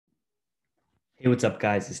Hey, what's up,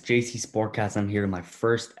 guys? It's JC Sportcast. I'm here in my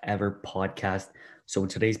first ever podcast. So, in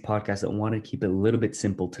today's podcast, I want to keep it a little bit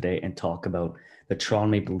simple today and talk about the Toronto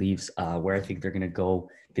Maple Leafs, where I think they're going to go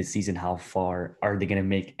this season. How far are they going to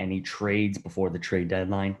make any trades before the trade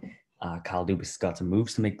deadline? Kyle Dubas has got some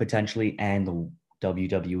moves to make potentially, and the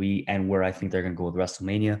WWE, and where I think they're going to go with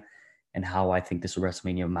WrestleMania, and how I think this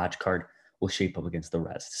WrestleMania match card will shape up against the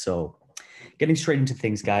rest. So, getting straight into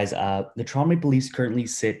things, guys. The Toronto Maple Leafs currently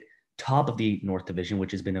sit top of the North Division, which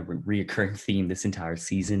has been a reoccurring theme this entire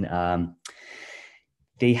season.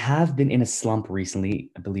 They have been in a slump recently,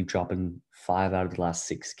 I believe, dropping 5 out of the last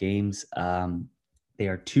 6 games. They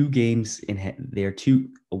are 2 games in hand. They are two.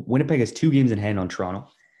 Winnipeg has 2 games in hand on Toronto,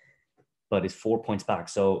 but is 4 points back.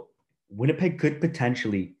 So Winnipeg could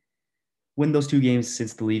potentially win those 2 games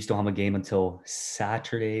since the Leafs don't have a game until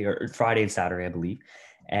Saturday or Friday and Saturday, I believe.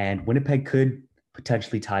 And Winnipeg could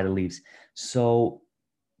potentially tie the Leafs. So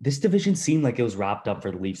this division seemed like it was wrapped up for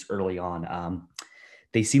the Leafs early on.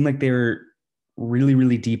 They seemed like they were really,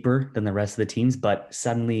 really deeper than the rest of the teams, but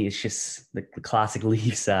suddenly it's just the classic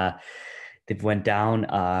Leafs. They've went down,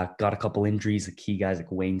 got a couple injuries. The key guys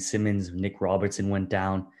like Wayne Simmons, Nick Robertson went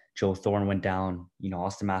down, Joe Thorne went down.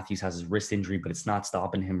 Austin Matthews has his wrist injury, but it's not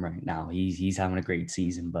stopping him right now. He's having a great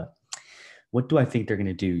season. But what do I think they're going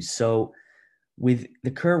to do? So with the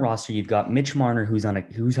current roster, you've got Mitch Marner, who's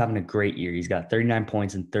having a great year. He's got 39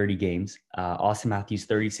 points in 30 games. Austin Matthews,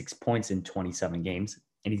 36 points in 27 games,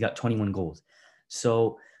 and he's got 21 goals.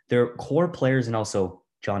 So their core players, and also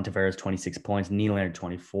John Tavares, 26 points, Nylander,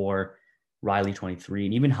 24, Riley, 23,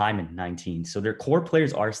 and even Hyman, 19. So their core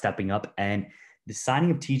players are stepping up. And the signing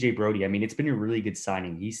of TJ Brody, I mean, it's been a really good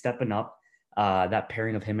signing. He's stepping up. That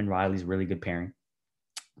pairing of him and Riley is a really good pairing.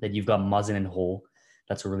 Then you've got Muzzin and Hole.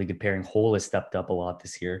 That's a really good pairing. Hole has stepped up a lot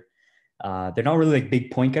this year. They're not really like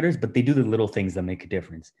big point getters, but they do the little things that make a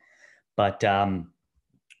difference. But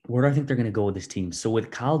where do I think they're going to go with this team? So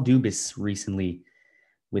with Kyle Dubas recently,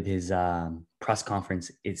 with his press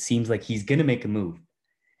conference, it seems like he's going to make a move.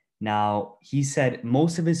 Now, he said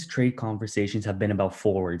most of his trade conversations have been about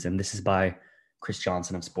forwards, and this is by Chris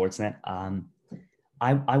Johnson of Sportsnet.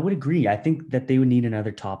 I would agree. I think that they would need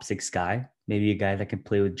another top six guy, maybe a guy that can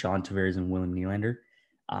play with John Tavares and William Nylander.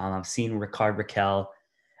 I've seen Rickard Rakell.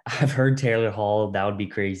 I've heard Taylor Hall. That would be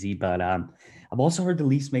crazy. But I've also heard the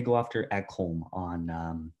Leafs may go after Ekholm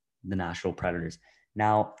on the Nashville Predators.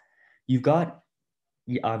 Now, you've got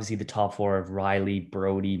obviously the top four of Riley,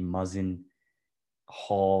 Brody, Muzzin,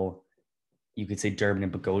 Hall. You could say Durbin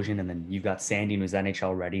and Bogosian, and then you've got Sandin, who's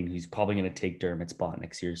NHL ready, and who's probably going to take Dermott's spot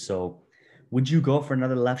next year. So would you go for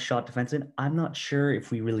another left shot defenseman? I'm not sure if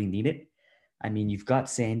we really need it. I mean, you've got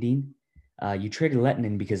Sandin. You traded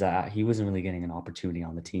Lettinen because he wasn't really getting an opportunity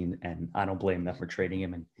on the team, and I don't blame them for trading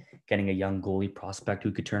him and getting a young goalie prospect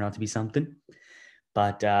who could turn out to be something.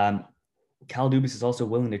 But Cal Dubas is also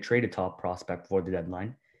willing to trade a top prospect for the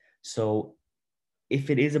deadline. So if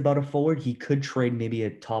it is about a forward, he could trade maybe a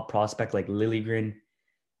top prospect like Liljegren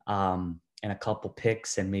and a couple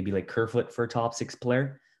picks and maybe like Kerfoot for a top six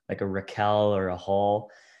player, like a Raquel or a Hall.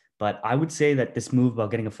 But I would say that this move about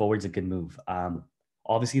getting a forward is a good move.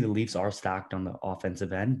 Obviously, the Leafs are stacked on the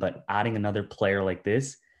offensive end, but adding another player like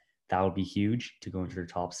this, that would be huge to go into their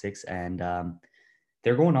top six. And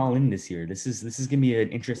they're going all in this year. This is going to be an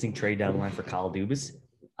interesting trade deadline for Kyle Dubas.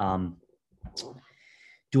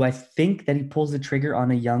 Do I think that he pulls the trigger on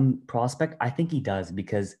a young prospect? I think he does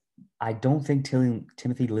because I don't think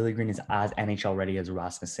Timothy Liljegren is as NHL ready as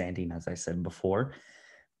Rasmus Sandin, as I said before.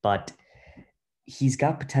 But he's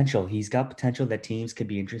got potential. He's got potential that teams could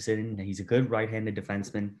be interested in. He's a good right-handed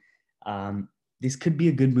defenseman. This could be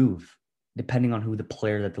a good move, depending on who the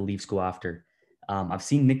player that the Leafs go after. I've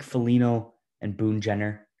seen Nick Foligno and Boone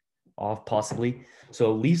Jenner off possibly.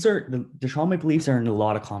 So the Toronto Maple Leafs are in a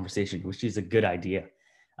lot of conversation, which is a good idea.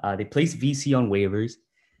 They placed VC on waivers.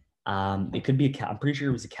 It could be a cap. I'm pretty sure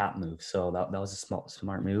it was a cap move. So that was a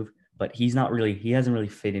smart move. But he hasn't really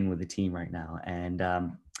fit in with the team right now.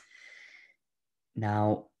 And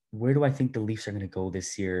now, where do I think the Leafs are going to go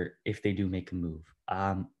this year if they do make a move?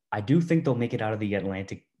 I do think they'll make it out of the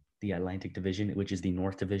Atlantic Division, which is the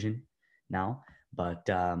North Division now. But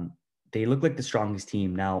they look like the strongest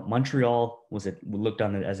team now. Montreal looked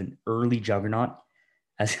on it as an early juggernaut,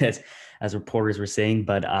 as reporters were saying.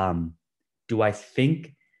 But do I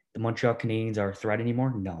think the Montreal Canadiens are a threat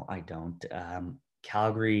anymore? No, I don't.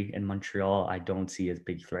 Calgary and Montreal, I don't see as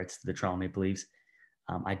big threats to the Toronto Maple Leafs.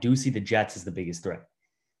 I do see the Jets as the biggest threat.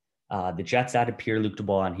 The Jets added Pierre-Luc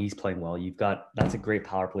Dubois, and he's playing well. That's a great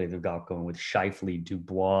power play they've got going with Scheifele,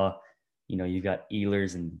 Dubois. You've got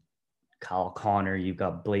Ehlers and Kyle Connor. You've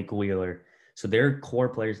got Blake Wheeler. So their core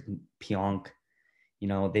players, Pionk.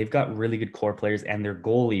 They've got really good core players, and their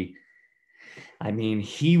goalie, I mean,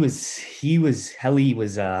 Helly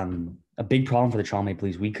was a big problem for the Toronto Maple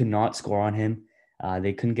Leafs. We could not score on him.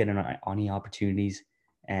 They couldn't get any opportunities,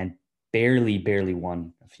 and barely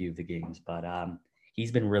won a few of the games. But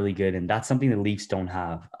he's been really good, and that's something the Leafs don't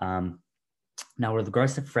have. Now, with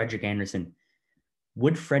regards to Frederik Andersen,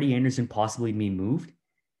 would Freddie Andersen possibly be moved?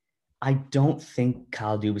 I don't think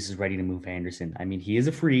Kyle Dubas is ready to move Andersen. I mean, he is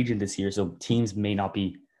a free agent this year, so teams may not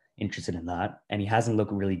be interested in that, and he hasn't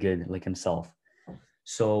looked really good like himself.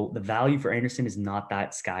 So the value for Andersen is not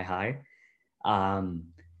that sky high.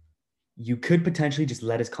 You could potentially just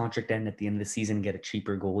let his contract end at the end of the season and get a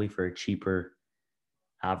cheaper goalie for a cheaper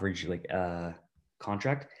average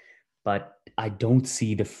contract. But I don't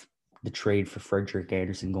see the trade for Frederik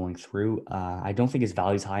Andersen going through. I don't think his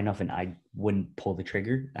value is high enough, and I wouldn't pull the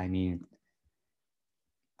trigger. I mean,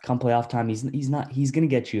 come playoff time, he's going to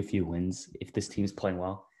get you a few wins if this team's playing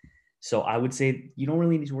well. So I would say you don't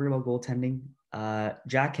really need to worry about goaltending.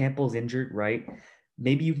 Jack Campbell's injured, right?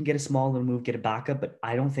 Maybe you can get a small little move, get a backup, but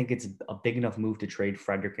I don't think it's a big enough move to trade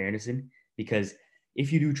Frederik Andersen, because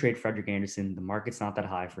if you do trade Frederik Andersen, the market's not that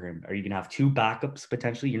high for him. Are you going to have two backups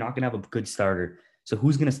potentially? You're not going to have a good starter. So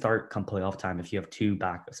who's going to start come playoff time if you have two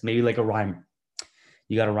backups? Maybe like a Reimer.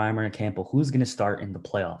 You got a Reimer and a Campbell. Who's going to start in the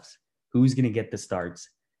playoffs? Who's going to get the starts?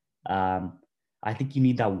 I think you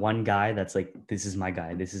need that one guy that's like, this is my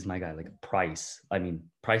guy, like Price. I mean,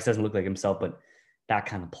 Price doesn't look like himself, but that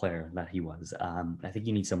kind of player that he was. I think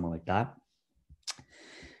you need someone like that.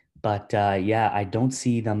 But I don't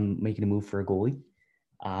see them making a move for a goalie.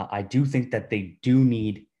 I do think that they do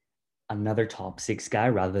need another top six guy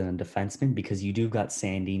rather than a defenseman, because you do got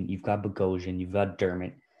Sandin, you've got Bogosian, you've got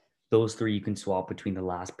Dermott. Those three you can swap between the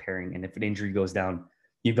last pairing. And if an injury goes down,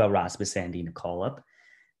 you've got Rasmus Sandin to call up.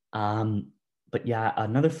 But yeah,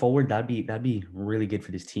 another forward, that'd be really good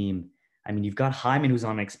for this team. I mean, you've got Hyman, who's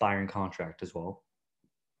on an expiring contract as well.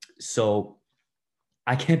 So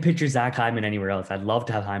I can't picture Zach Hyman anywhere else. I'd love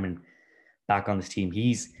to have Hyman back on this team.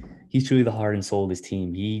 He's truly the heart and soul of this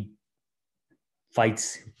team. He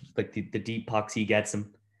fights like the deep pucks. He gets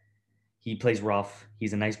them. He plays rough.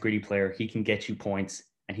 He's a nice gritty player. He can get you points,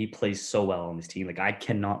 and he plays so well on this team. Like, I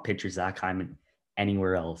cannot picture Zach Hyman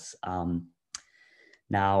anywhere else.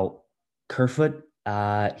 Now, Kerfoot,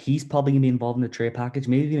 he's probably going to be involved in the trade package,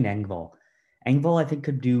 maybe even Engvall. Engvall, I think,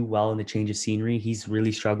 could do well in the change of scenery. He's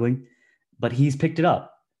really struggling, but he's picked it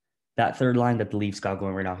up. That third line that the Leafs got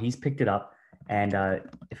going right now, he's picked it up. And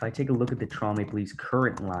if I take a look at the Toronto Maple Leafs'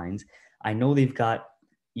 current lines, I know you've got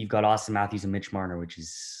Austin Matthews and Mitch Marner, which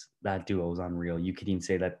is, that duo is unreal. You could even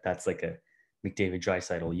say that that's like a McDavid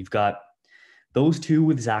Draisaitl. You've got those two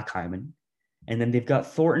with Zach Hyman. And then they've got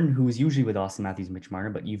Thornton, who is usually with Austin Matthews and Mitch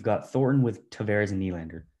Marner, but you've got Thornton with Tavares and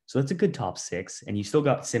Nylander. So that's a good top six. And you still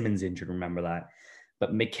got Simmons injured, remember that.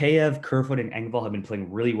 But Mikheyev, Kerfoot, and Engvall have been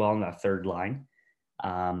playing really well in that third line.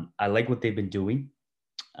 I like what they've been doing.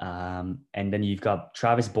 And then you've got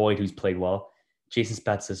Travis Boyd, who's played well. Jason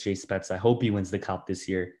Spezza. I hope he wins the Cup this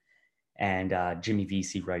year. And Jimmy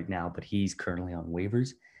Vesey right now, but he's currently on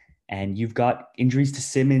waivers. And you've got injuries to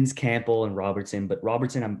Simmons, Campbell, and Robertson. But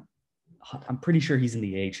Robertson, I'm pretty sure he's in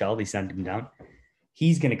the AHL. They sent him down.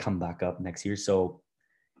 He's going to come back up next year. So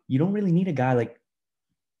you don't really need a guy like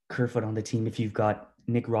Kerfoot on the team if you've got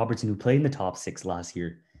Nick Robertson, who played in the top six last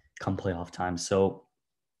year, come playoff time. So,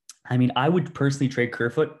 I mean, I would personally trade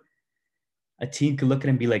Kerfoot. A team could look at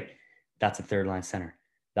him and be like, that's a third line center.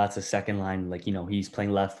 That's a second line. Like, he's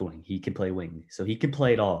playing left wing. He can play wing. So he can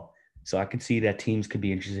play it all. So I could see that teams could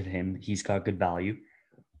be interested in him. He's got good value.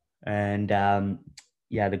 And the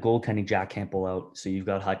goaltending, Jack Campbell out. So you've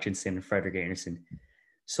got Hutchinson and Frederik Andersen.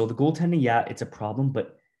 So the goaltending, it's a problem,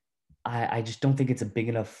 but I just don't think it's a big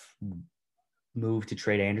enough move to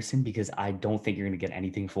trade Andersen, because I don't think you're going to get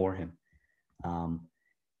anything for him.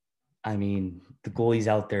 I mean, the goalie's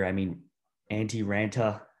out there. I mean, Antti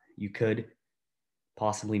Raanta, you could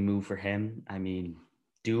possibly move for him. I mean,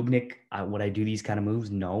 Dubnyk, would I do these kind of moves?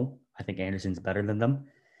 No. I think Andersen's better than them.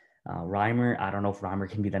 Reimer, I don't know if Reimer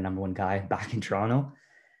can be the number one guy back in Toronto.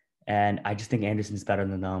 And I just think Andersen's better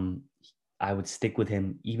than them. I would stick with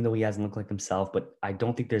him, even though he hasn't looked like himself. But I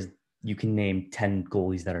don't think you can name 10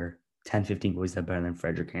 goalies that are 10, 15 goalies that are better than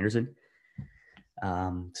Frederik Andersen.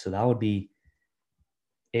 So that would be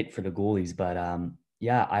it for the goalies. But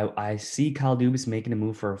I see Kyle Dubas making a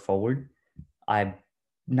move for a forward. I'm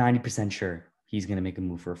 90% sure he's going to make a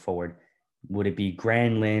move for a forward. Would it be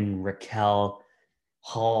Granlund, Raquel,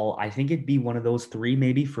 Hall? I think it'd be one of those three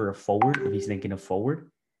maybe for a forward, if he's thinking of forward.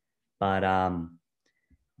 But I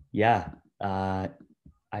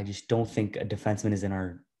just don't think a defenseman is in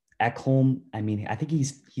our Ekholm, I mean, I think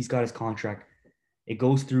he's got his contract. It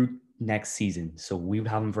goes through next season, so we would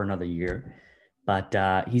have him for another year.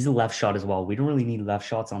 But he's a left shot as well. We don't really need left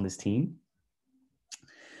shots on this team.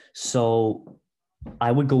 So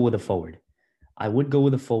I would go with a forward. I would go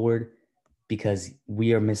with a forward because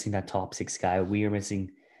we are missing that top six guy. We are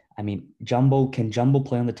missing, I mean, can Jumbo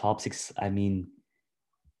play on the top six? I mean,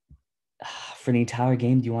 for the entire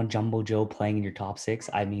game, do you want Jumbo Joe playing in your top six?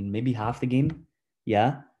 I mean, maybe half the game.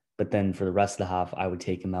 Yeah. But then for the rest of the half, I would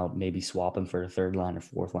take him out, maybe swap him for a third line or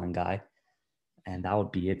fourth line guy. And that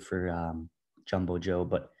would be it for Jumbo Joe.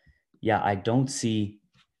 But yeah, I don't see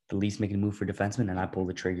the Leafs making a move for defenseman, and I pull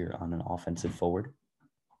the trigger on an offensive forward.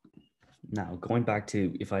 Now, going back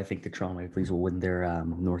to if I think the Toronto Maple Leafs will win their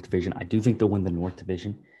North Division, I do think they'll win the North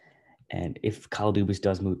Division. And if Kyle Dubas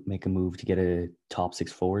does make a move to get a top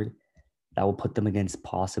six forward, that will put them against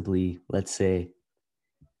possibly, let's say,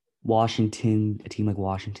 Washington, a team like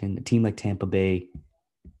Washington, a team like Tampa Bay,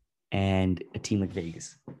 and a team like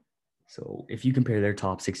Vegas. So if you compare their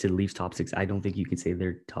top six to the Leafs' top six, I don't think you can say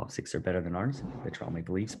their top six are better than ours, the Toronto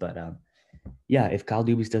Maple Leafs. But yeah, if Kyle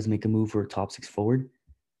Dubas does make a move for a top six forward,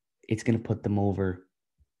 it's going to put them over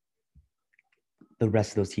the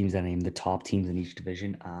rest of those teams that I named, the top teams in each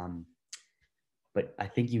division. But I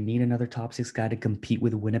think you need another top six guy to compete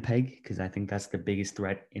with Winnipeg because I think that's the biggest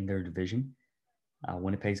threat in their division.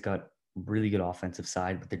 Winnipeg's got really good offensive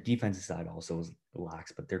side, but their defensive side also is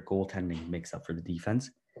lax, but their goaltending makes up for the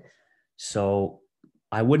defense. So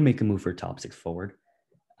I would make a move for a top six forward.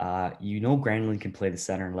 Granlund can play the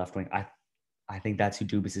center and left wing. I think that's who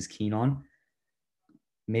Dubas is keen on.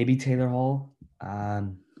 Maybe Taylor Hall.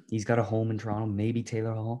 He's got a home in Toronto. Maybe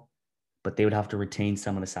Taylor Hall. But they would have to retain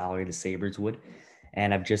some of the salary the Sabres would.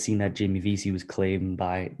 And I've just seen that Jamie Vesey was claimed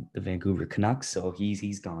by the Vancouver Canucks, so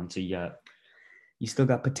he's gone. So yeah, you still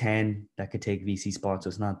got Patan that could take VC's spot, so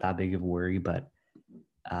it's not that big of a worry, but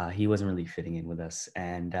he wasn't really fitting in with us.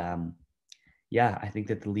 And yeah, I think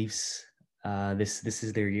that the Leafs, this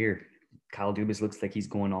is their year. Kyle Dubas looks like he's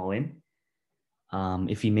going all in.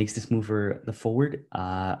 If he makes this move for the forward,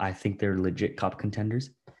 I think they're legit cup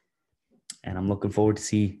contenders. And I'm looking forward to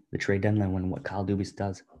see the trade deadline when what Kyle Dubas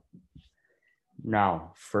does.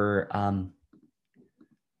 Now, for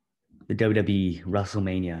the WWE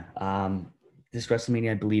WrestleMania, this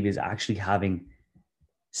WrestleMania, I believe, is actually having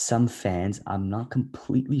some fans. I'm not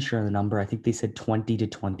completely sure of the number. I think they said 20 to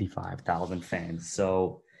 25,000 fans.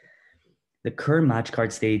 So the current match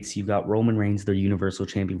card states you've got Roman Reigns, the Universal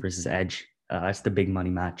Champion, versus Edge. That's the big money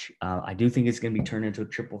match. I do think it's going to be turned into a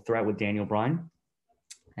triple threat with Daniel Bryan.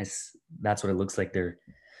 That's what it looks like they're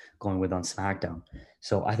going with on SmackDown.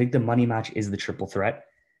 So I think the money match is the triple threat.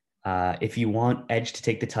 If you want Edge to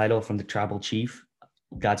take the title from the Tribal Chief,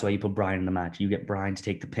 that's why you put Bryan in the match. You get Bryan to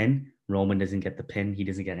take the pin. Roman doesn't get the pin. He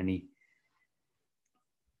doesn't get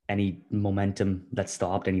any momentum that's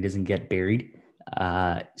stopped, and he doesn't get buried.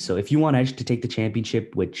 So if you want Edge to take the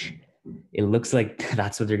championship, which it looks like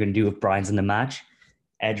that's what they're going to do if Bryan's in the match,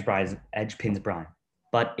 Edge pins Bryan.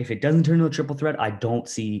 But if it doesn't turn into a triple threat, I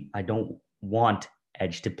don't want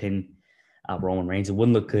Edge to pin Roman Reigns. It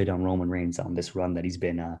wouldn't look good on Roman Reigns on this run that he's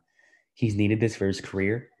been. He's needed this for his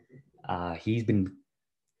career. He's been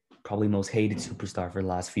probably most hated superstar for the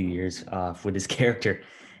last few years for this character,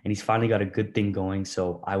 and he's finally got a good thing going.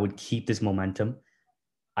 So I would keep this momentum.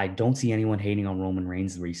 I don't see anyone hating on Roman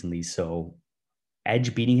Reigns recently, so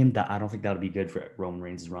Edge beating him, I don't think that would be good for Roman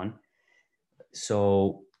Reigns' run.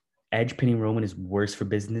 So Edge pinning Roman is worse for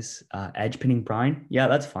business. Edge pinning Bryan, yeah,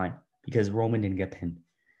 that's fine because Roman didn't get pinned,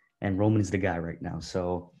 and Roman is the guy right now.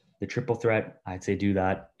 So the triple threat, I'd say do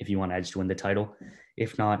that if you want Edge to win the title.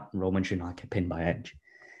 If not, Roman should not get pinned by Edge.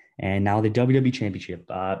 And now the WWE Championship.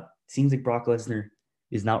 Seems like Brock Lesnar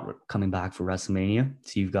is not coming back for WrestleMania.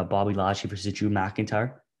 So you've got Bobby Lashley versus Drew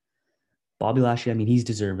McIntyre. Bobby Lashley, I mean, he's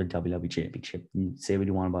deserved a WWE Championship. You say what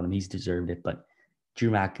you want about him, he's deserved it. But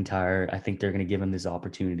Drew McIntyre, I think they're going to give him this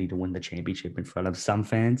opportunity to win the championship in front of some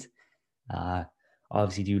fans.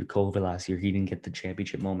 Obviously, due to COVID last year, he didn't get the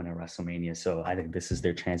championship moment at WrestleMania. So I think this is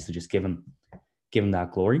their chance to just give him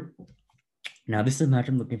that glory. Now, this is a match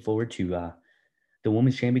I'm looking forward to. The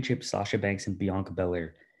Women's Championship, Sasha Banks and Bianca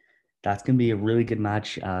Belair. That's going to be a really good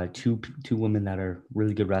match. Two women that are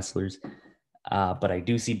really good wrestlers. But I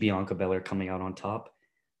do see Bianca Belair coming out on top.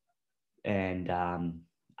 And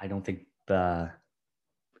I don't think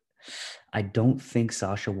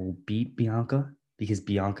Sasha will beat Bianca because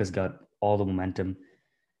Bianca's got all the momentum.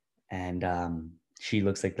 And she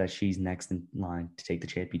looks like that she's next in line to take the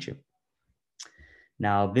championship.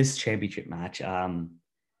 Now, this championship match,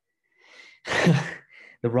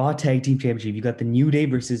 The Raw Tag Team Championship, you got the New Day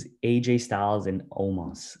versus AJ Styles and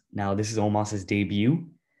Omos. Now, this is Omos's debut.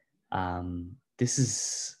 This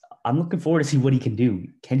is I'm looking forward to see what he can do.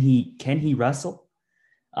 Can he wrestle?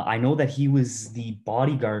 I know that he was the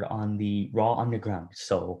bodyguard on the Raw Underground,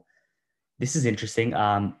 so this is interesting.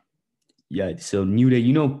 Yeah. So New Day,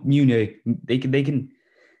 New Day, they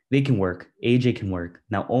can work. AJ can work.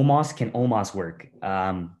 Now Omos work?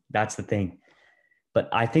 That's the thing. But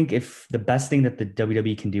I think if the best thing that the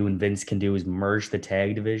WWE can do and Vince can do is merge the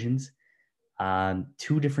tag divisions,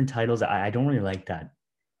 two different titles, I don't really like that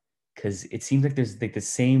because it seems like there's like the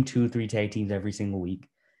same 2 or 3 tag teams every single week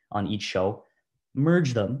on each show.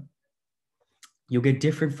 Merge them. You'll get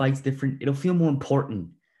different fights, it'll feel more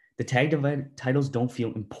important. The titles don't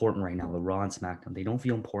feel important right now. The Raw and SmackDown, they don't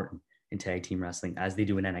feel important in tag team wrestling as they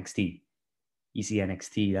do in NXT. You see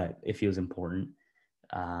NXT, that it feels important.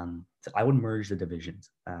 So I would merge the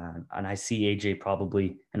divisions. And I see AJ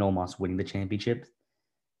probably and Omos winning the championship.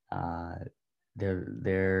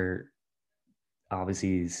 They're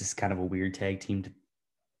obviously, this is kind of a weird tag team to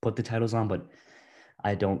put the titles on, but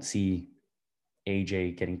I don't see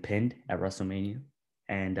AJ getting pinned at WrestleMania.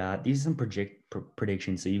 And these are some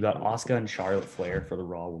predictions. So you got Asuka and Charlotte Flair for the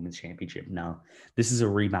Raw Women's Championship. Now, this is a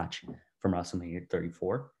rematch from WrestleMania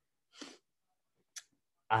 34.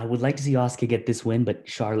 I would like to see Asuka get this win, but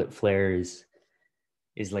Charlotte Flair is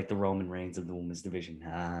like the Roman Reigns of the women's division.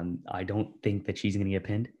 I don't think that she's going to get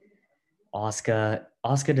pinned. Asuka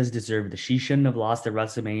does deserve this. She shouldn't have lost at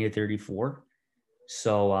WrestleMania 34.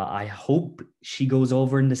 So I hope she goes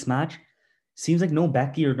over in this match. Seems like no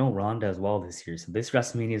Becky or no Ronda as well this year. So this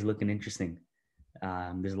WrestleMania is looking interesting.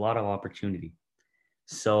 There's a lot of opportunity.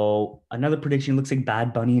 So another prediction looks like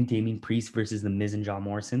Bad Bunny and Damian Priest versus The Miz and John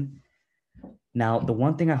Morrison. Now, the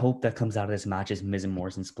one thing I hope that comes out of this match is Miz and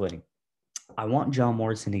Morrison splitting. I want John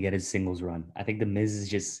Morrison to get his singles run. I think The Miz is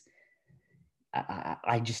just...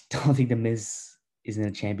 I just don't think The Miz is in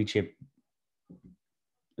a championship,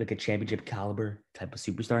 like a championship caliber type of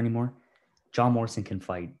superstar anymore. John Morrison can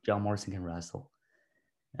fight. John Morrison can wrestle.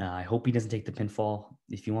 I hope he doesn't take the pinfall.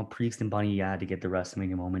 If you want Priest and Bunny, to get the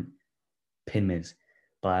WrestleMania moment, pin Miz.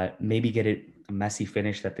 But maybe get it a messy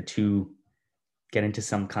finish that the two get into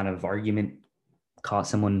some kind of argument,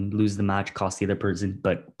 cost someone, lose the match, cost the other person.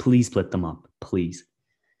 But please split them up, please.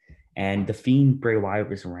 And The Fiend, Bray Wyatt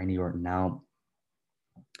versus Randy Orton. Now,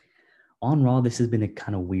 on Raw, this has been a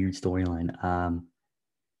kind of weird storyline.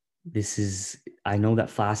 I know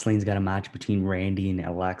that Fastlane's got a match between Randy and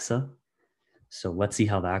Alexa. So let's see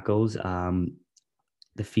how that goes.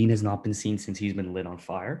 The Fiend has not been seen since he's been lit on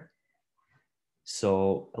fire.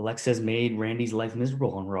 So Alexa has made Randy's life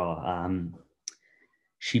miserable on Raw.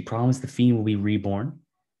 She promised The Fiend will be reborn.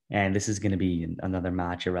 And this is going to be another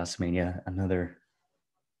match at WrestleMania, another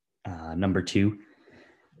number 2.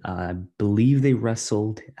 I believe they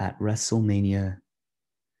wrestled at WrestleMania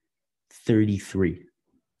 33.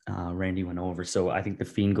 Randy went over. So I think The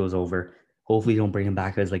Fiend goes over. Hopefully don't bring him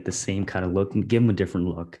back as like the same kind of look and give him a different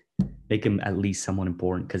look. Make him at least somewhat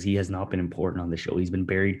important because he has not been important on the show. He's been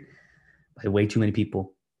buried by way too many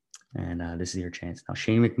people. And this is your chance. Now,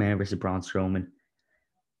 Shane McMahon versus Braun Strowman.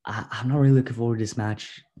 I'm not really looking forward to this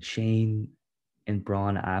match. Shane and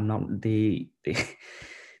Braun, I'm not...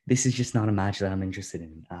 This is just not a match that I'm interested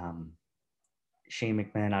in. Shane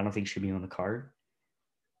McMahon, I don't think should be on the card.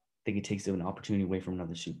 I think it takes an opportunity away from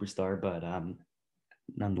another superstar, but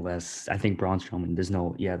nonetheless, I think Braun Strowman, there's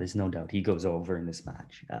no doubt he goes over in this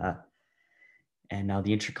match. And now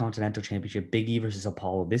the Intercontinental Championship, Big E versus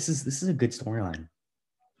Apollo. This is a good storyline.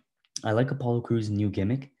 I like Apollo Crews' new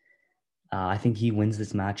gimmick. I think he wins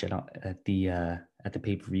this match at the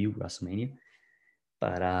pay-per-view WrestleMania.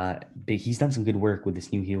 But he's done some good work with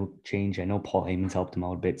this new heel change. I know Paul Heyman's helped him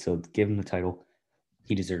out a bit, so give him the title.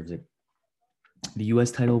 He deserves it. The U.S.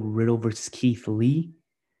 title, Riddle versus Keith Lee.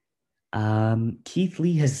 Keith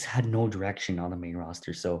Lee has had no direction on the main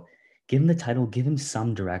roster, so give him the title, give him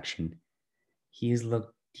some direction. He has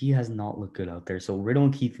not looked good out there. So Riddle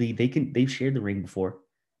and Keith Lee, they've shared the ring before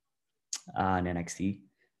in NXT.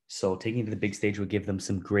 So taking it to the big stage will give them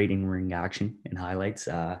some great in-ring action and highlights.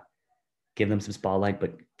 Give them some spotlight,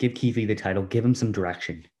 but give Keith Lee the title, give him some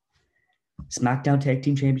direction. SmackDown Tag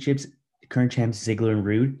Team Championships, current champs Ziggler and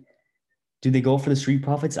Rude. Do they go for the Street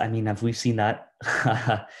Profits? I mean, we've seen that.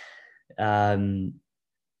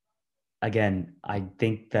 Again, I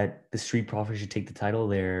think that the Street Profits should take the title.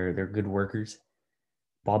 They're good workers.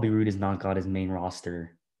 Bobby Roode has not got his main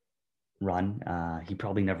roster run. He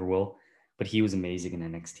probably never will, but he was amazing in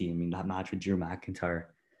NXT. I mean, that match with Drew McIntyre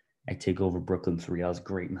at TakeOver Brooklyn 3, that was a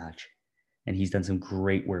great match. And he's done some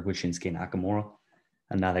great work with Shinsuke Nakamura.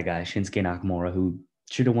 Another guy, Shinsuke Nakamura, who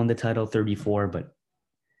should have won the title 34, but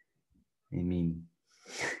I mean,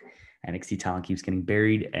 NXT talent keeps getting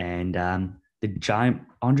buried. And the Giant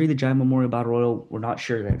Andre the Giant Memorial Battle Royal, we're not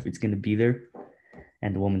sure that if it's going to be there.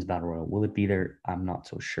 And the Women's Battle Royal, will it be there? I'm not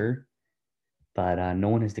so sure. But no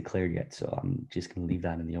one has declared yet, so I'm just going to leave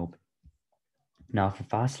that in the open. Now for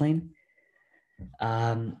Fastlane,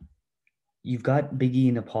 you've got Big E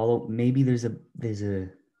and Apollo. Maybe there's a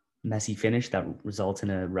messy finish that results in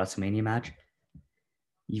a WrestleMania match.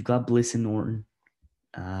 You've got Bliss and Orton.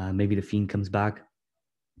 Maybe the Fiend comes back,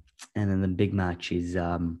 and then the big match is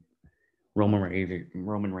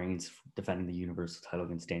Roman Reigns defending the Universal title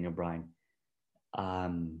against Daniel Bryan.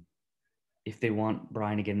 If they want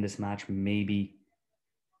Bryan to get in this match, maybe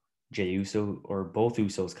Jey Uso or both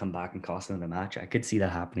Usos come back and cost them the match. I could see that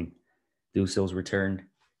happening. The Usos return,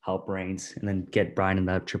 help Reigns, and then get Bryan in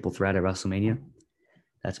that triple threat at WrestleMania.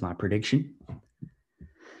 That's my prediction.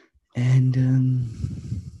 And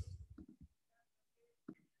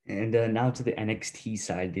now to the NXT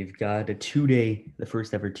side. They've got the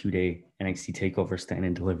first ever 2-day NXT TakeOver Stand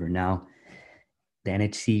and Deliver. Now, the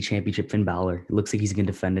NXT Championship, Finn Balor. It looks like he's going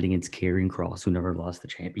to defend it against Karrion Kross, who never lost the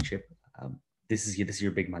championship. This is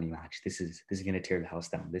your big money match. This is going to tear the house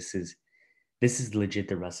down. This is legit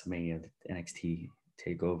the WrestleMania NXT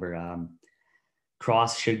TakeOver.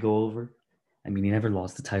 Kross should go over. I mean, he never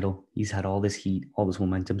lost the title. He's had all this heat, all this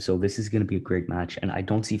momentum. So this is going to be a great match. And I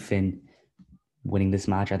don't see Finn winning this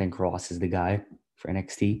match. I think Kross is the guy for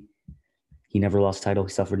NXT. He never lost the title.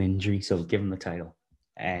 He suffered an injury. So give him the title.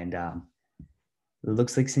 And it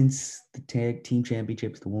looks like since the tag team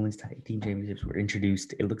championships, the women's tag team championships were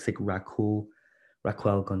introduced, it looks like Raquel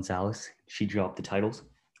Gonzalez, she dropped the titles.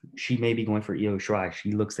 She may be going for Io Shirai.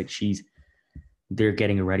 She looks like they're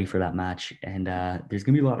getting her ready for that match. And there's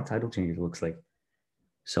going to be a lot of title changes, it looks like.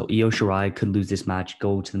 So Io Shirai could lose this match,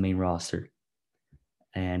 go to the main roster.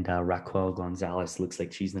 And Raquel Gonzalez looks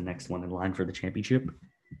like she's the next one in line for the championship.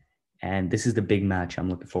 And this is the big match I'm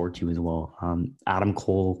looking forward to as well. Adam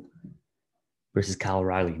Cole versus Kyle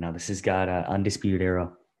O'Reilly. Now, this has got an Undisputed Era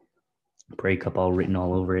breakup all written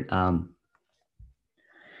all over it. I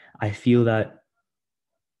feel that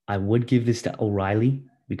I would give this to O'Reilly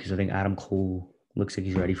because I think Adam Cole looks like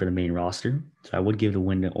he's ready for the main roster. So I would give the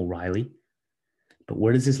win to O'Reilly. But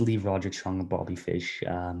where does this leave Roderick Strong and Bobby Fish?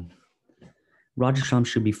 Roderick Strong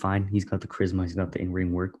should be fine. He's got the charisma. He's got the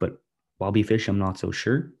in-ring work. But Bobby Fish, I'm not so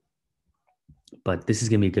sure. But this is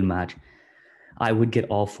going to be a good match. I would get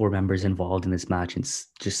all four members involved in this match and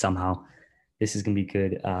just somehow this is going to be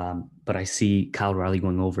good. But I see Kyle O'Reilly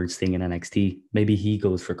going over and staying in NXT. Maybe he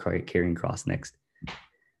goes for Karrion Kross next.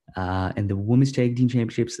 And the Women's Tag Team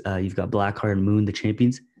Championships, you've got Blackheart and Moon, the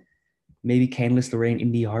champions. Maybe Candice LeRae and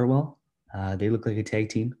Indy Hartwell. They look like a tag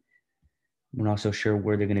team. We're not so sure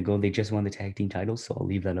where they're going to go. They just won the tag team titles, so I'll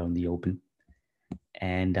leave that on the open.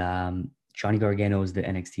 And Johnny Gargano is the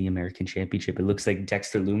NXT American Championship. It looks like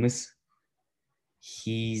Dexter Lumis.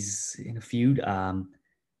 He's in a feud.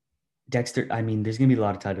 Dexter, I mean, there's going to be a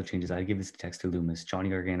lot of title changes. I'd give this to Dexter Lumis. Johnny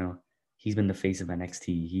Gargano, he's been the face of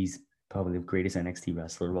NXT. He's probably the greatest NXT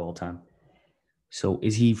wrestler of all time. So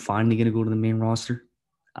is he finally going to go to the main roster?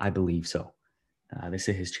 I believe so. This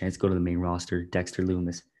is his chance to go to the main roster. Dexter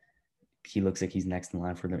Lumis, he looks like he's next in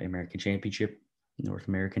line for the American Championship, North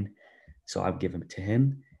American. So I would give it to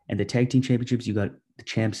him. And the tag team championships, you got the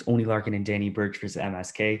champs, Oney Larkin and Danny Burch versus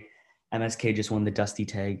MSK. MSK just won the Dusty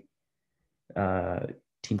Tag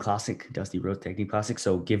Team Classic, Dusty Rhodes Tag Team Classic.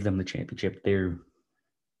 So give them the championship.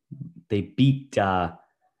 They beat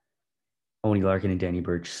Oney Larkin and Danny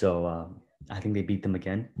Burch. So I think they beat them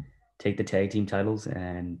again. Take the tag team titles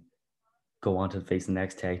and go on to face the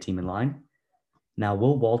next tag team in line. Now,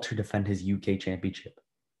 will Walter defend his UK championship?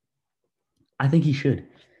 I think he should.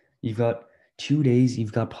 You've got 2 days.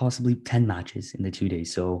 You've got possibly 10 matches in the 2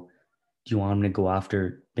 days. So do you want him to go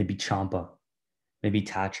after maybe Ciampa, maybe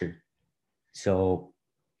Thatcher? So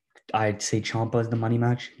I'd say Ciampa is the money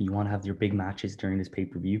match. You want to have your big matches during this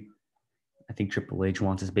pay-per-view. I think Triple H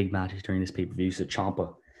wants his big matches during this pay-per-view. So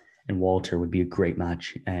Ciampa and Walter would be a great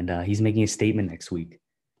match. And he's making a statement next week.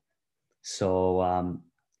 So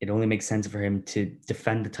it only makes sense for him to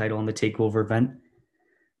defend the title on the TakeOver event.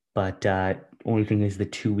 But only thing is the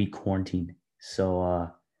 2-week quarantine.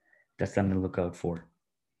 So that's something to look out for.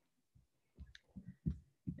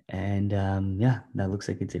 And that looks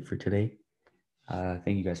like it's it for today.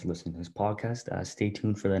 Thank you guys for listening to this podcast. Stay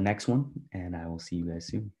tuned for the next one, and I will see you guys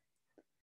soon.